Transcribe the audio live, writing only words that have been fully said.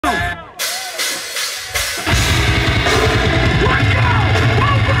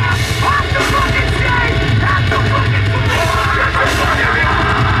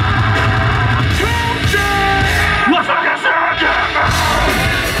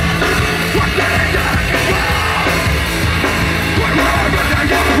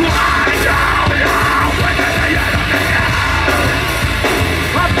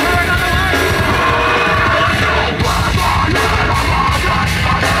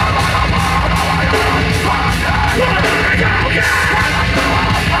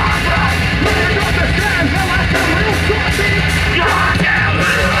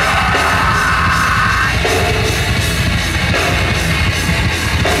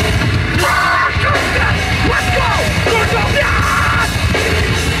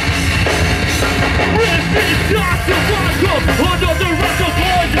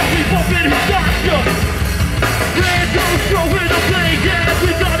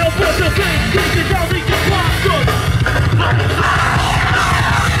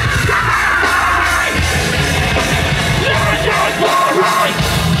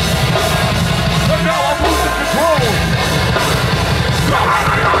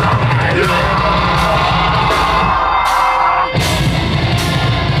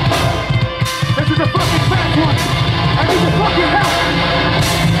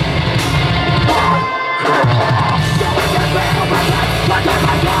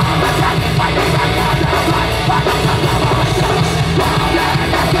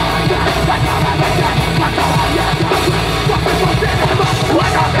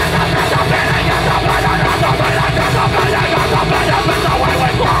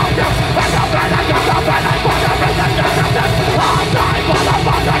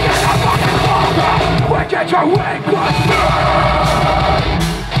your wake was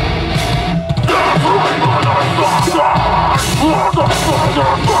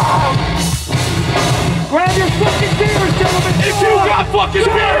grab your fucking beers, gentlemen! If you got fucking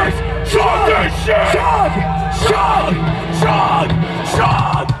beers, chug this shit! Chug! Chug! Chug!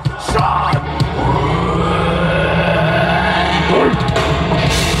 Chug! Chug!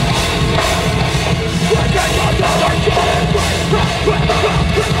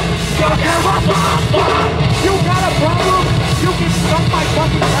 You got a problem? You can suck my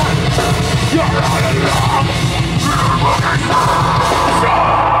fucking cock! You're out of luck!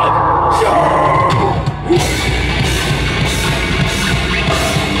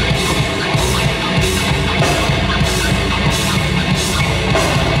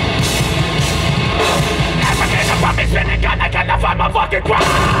 Spinning gun, I can't find my fucking ground.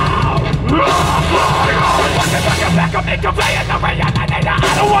 Fucking back up, make a play in the reality.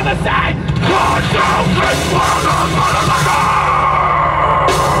 I don't wanna say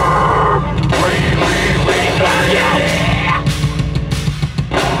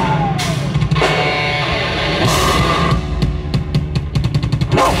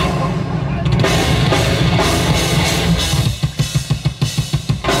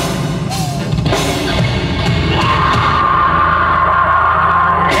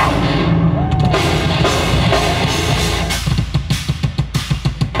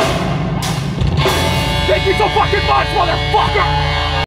Thank you so fucking much, motherfucker!